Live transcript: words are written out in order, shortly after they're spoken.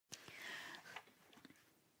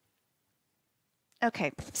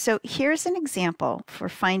Okay, so here's an example for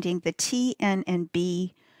finding the t, n, and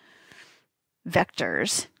b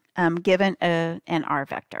vectors given an r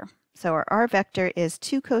vector. So our r vector is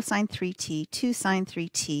 2 cosine 3t, 2 sine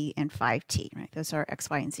 3t, and 5t, right? Those are x,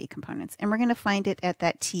 y, and z components. And we're going to find it at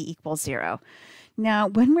that t equals 0. Now,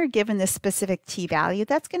 when we're given this specific t value,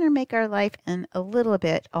 that's going to make our life in a little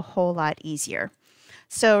bit a whole lot easier.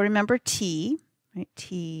 So remember t, right?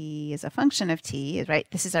 T is a function of t, right?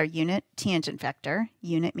 This is our unit tangent vector,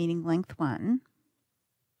 unit meaning length 1.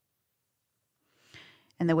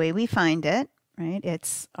 And the way we find it, right,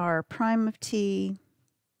 it's r prime of t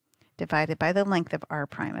divided by the length of r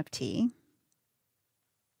prime of t.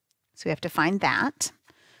 So we have to find that.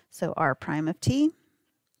 So r prime of t.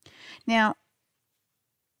 Now,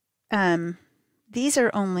 these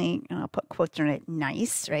are only, I'll put quotes on it,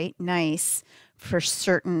 nice, right? Nice for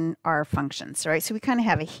certain r functions, right? So we kind of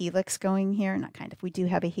have a helix going here. Not kind of, we do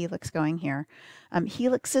have a helix going here.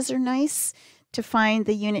 Helixes are nice to find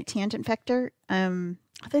the unit tangent vector.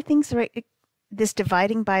 Other things, right? This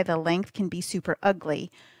dividing by the length can be super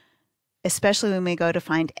ugly, especially when we go to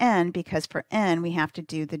find n, because for n, we have to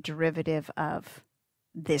do the derivative of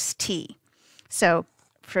this t. So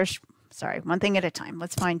first, one thing at a time.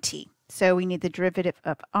 Let's find t. So we need the derivative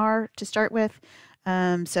of r to start with.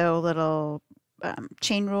 So a little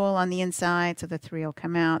chain rule on the inside, so the 3 will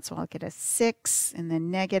come out. So I'll get a 6 and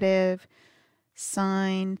then negative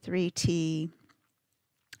sine 3t.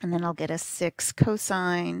 And then I'll get a 6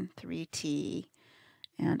 cosine 3t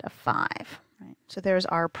and a 5. Right? So there's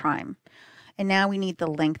r prime. And now we need the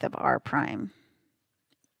length of r prime.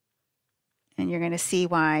 And you're going to see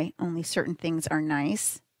why only certain things are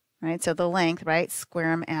nice. Right? So the length, right?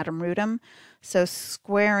 Square them, add them, root them. So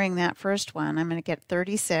squaring that first one, I'm going to get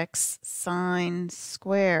 36 sine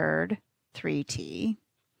squared 3t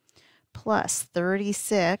plus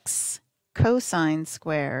 36 cosine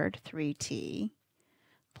squared 3t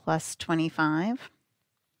plus 25.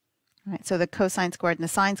 All right, so the cosine squared and the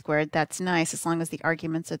sine squared, that's nice as long as the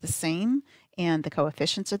arguments are the same and the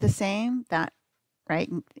coefficients are the same. That, right?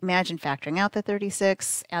 Imagine factoring out the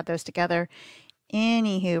 36, add those together.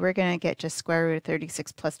 Anywho, we're going to get just square root of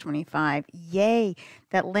 36 plus 25. Yay!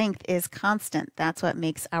 That length is constant. That's what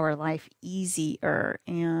makes our life easier.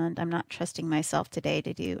 And I'm not trusting myself today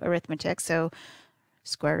to do arithmetic, so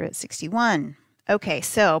square root 61. Okay,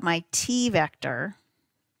 so my t vector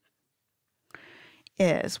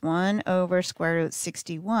is 1 over square root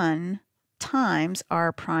 61 times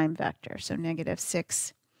r prime vector. So negative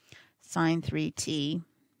 6 sine 3t,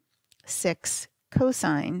 6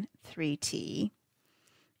 cosine 3t,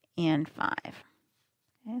 and 5.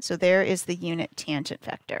 Okay, so there is the unit tangent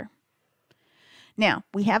vector. Now,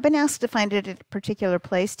 we have been asked to find it at a particular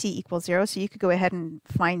place, t equals 0, so you could go ahead and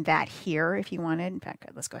find that here if you wanted. In fact,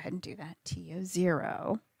 let's go ahead and do that. T of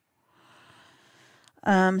 0.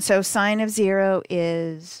 So sine of 0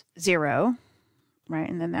 is 0, right?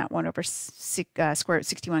 And then that 1 over square root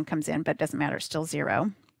 61 comes in, but it doesn't matter, it's still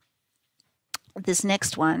 0. This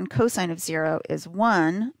next one, cosine of 0, is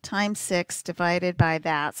 1 times 6 divided by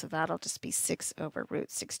that, so that'll just be 6 over root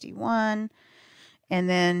 61. And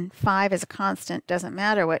then 5 is a constant, doesn't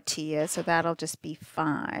matter what t is, so that'll just be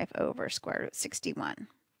 5 over square root 61.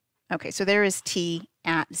 Okay, so there is t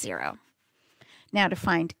at 0. Now to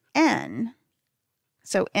find n,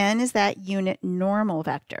 so n is that unit normal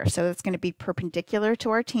vector, so it's going to be perpendicular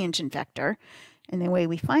to our tangent vector. And the way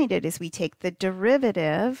we find it is we take the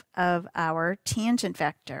derivative of our tangent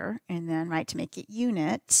vector, and then, right, to make it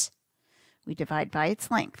unit, we divide by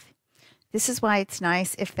its length. This is why it's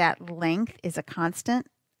nice if that length is a constant,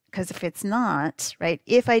 because if it's not, right,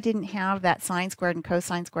 if I didn't have that sine squared and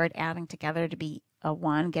cosine squared adding together to be a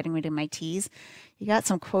 1, getting rid of my t's, you got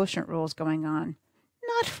some quotient rules going on.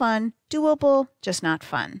 Not fun, doable, just not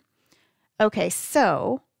fun. Okay,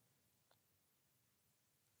 so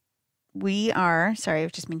we are, sorry, I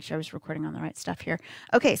was just making sure I was recording on the right stuff here.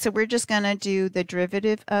 Okay, so we're just going to do the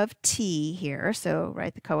derivative of t here. So,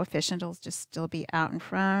 right, the coefficient will just still be out in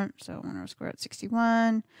front. So 1 over square root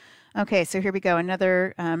 61. Okay, so here we go,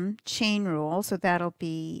 another chain rule. So that'll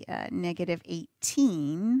be negative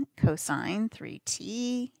 18 cosine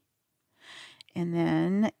 3t. And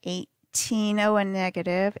then 18, oh, a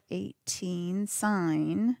negative 18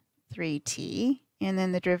 sine 3t. And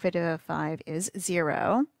then the derivative of 5 is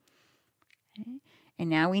 0. Okay. And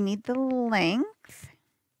now we need the length.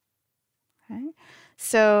 Okay.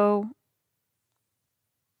 So,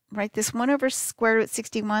 right, this 1 over square root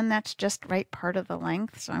 61, that's just right part of the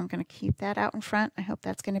length. So I'm going to keep that out in front. I hope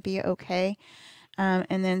that's going to be okay.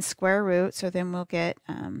 And then square root, so then we'll get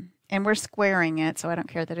And we're squaring it, so I don't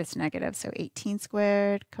care that it's negative. So 18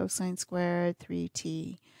 squared, cosine squared,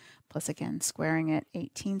 3t, plus again, squaring it,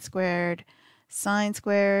 18 squared, sine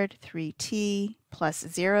squared, 3t, plus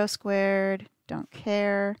 0 squared, don't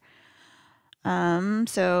care.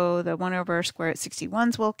 So the 1 over square root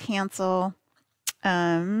 61s will cancel.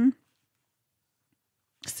 So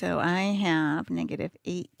I have negative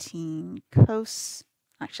 18 cos,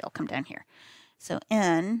 actually I'll come down here. So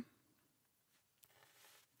n,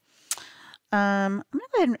 I'm going to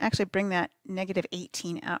go ahead and actually bring that negative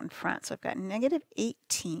 18 out in front. So I've got negative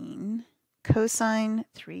 18 cosine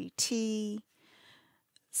 3t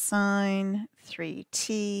sine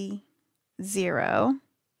 3t 0.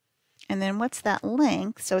 And then what's that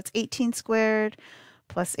length? So it's 18 squared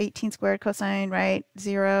plus 18 squared cosine, right?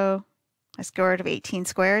 0. A square root of 18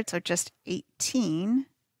 squared, so just 18.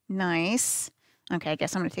 Nice. Okay, I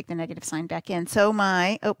guess I'm going to take the negative sign back in. So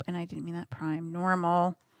my, oh, and I didn't mean that prime,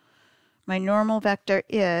 normal. My normal vector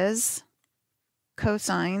is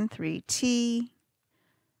cosine 3t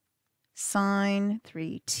sine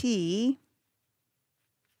 3t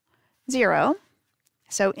 0.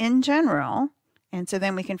 So in general, and so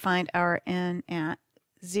then we can find our n at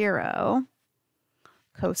 0.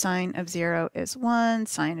 Cosine of 0 is 1,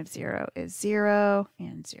 sine of 0 is 0,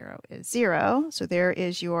 and 0 is 0. So there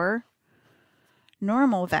is your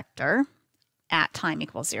normal vector at time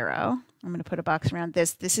equals 0. I'm going to put a box around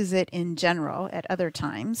this. This is it in general at other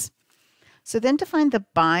times. So then to find the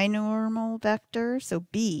binormal vector, so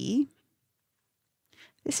b,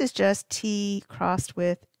 this is just t crossed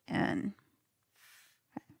with n.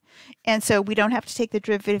 And so we don't have to take the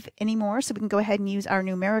derivative anymore, so we can go ahead and use our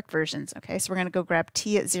numeric versions. Okay, so we're going to go grab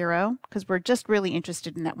t at 0 because we're just really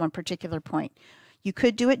interested in that one particular point. You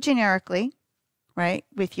could do it generically, right,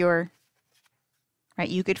 with your, right,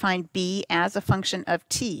 you could find b as a function of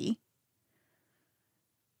t,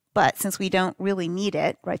 but since we don't really need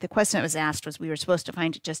it, right, the question that was asked was we were supposed to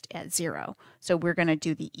find it just at 0. So we're going to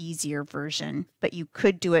do the easier version, but you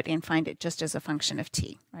could do it and find it just as a function of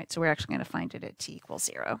t, right? So we're actually going to find it at t equals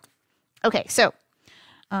 0. Okay, so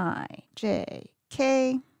I, j,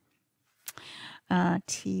 k,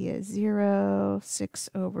 t is 0, 6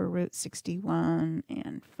 over root 61,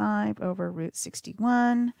 and 5 over root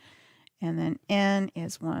 61, and then n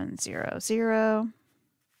is 1, 0, 0.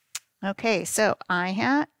 Okay, so I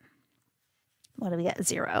hat, what do we get?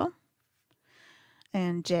 0.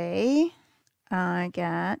 And j, I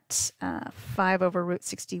get 5 over root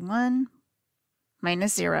 61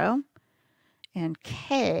 minus 0. And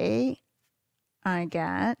k, I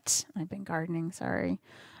get, I've been gardening, sorry,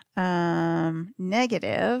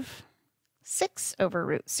 negative 6 over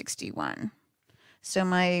root 61. So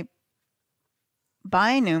my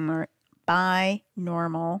binormal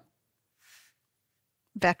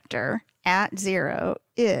vector at 0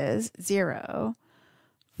 is 0,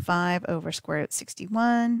 5 over square root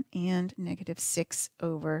 61, and negative 6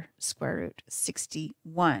 over square root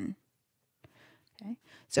 61. Okay,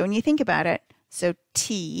 so when you think about it, so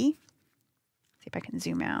t, see if I can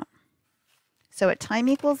zoom out. So at time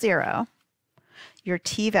equals 0, your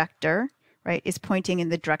t vector, right, is pointing in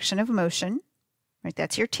the direction of motion, right?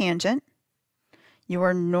 That's your tangent.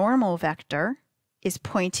 Your normal vector is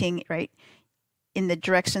pointing, right, in the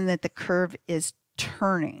direction that the curve is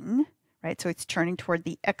turning, right? So it's turning toward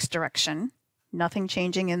the x direction, nothing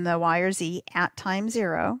changing in the y or z at time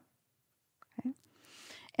 0. Okay?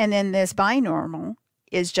 And then this binormal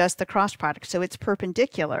is just the cross product, so it's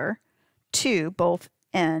perpendicular to both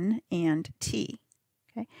n and t.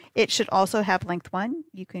 Okay. It should also have length 1.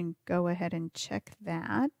 You can go ahead and check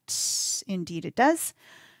that. Indeed it does.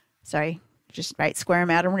 Sorry, just square them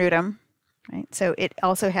out and root them. Right? So it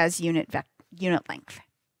also has unit length.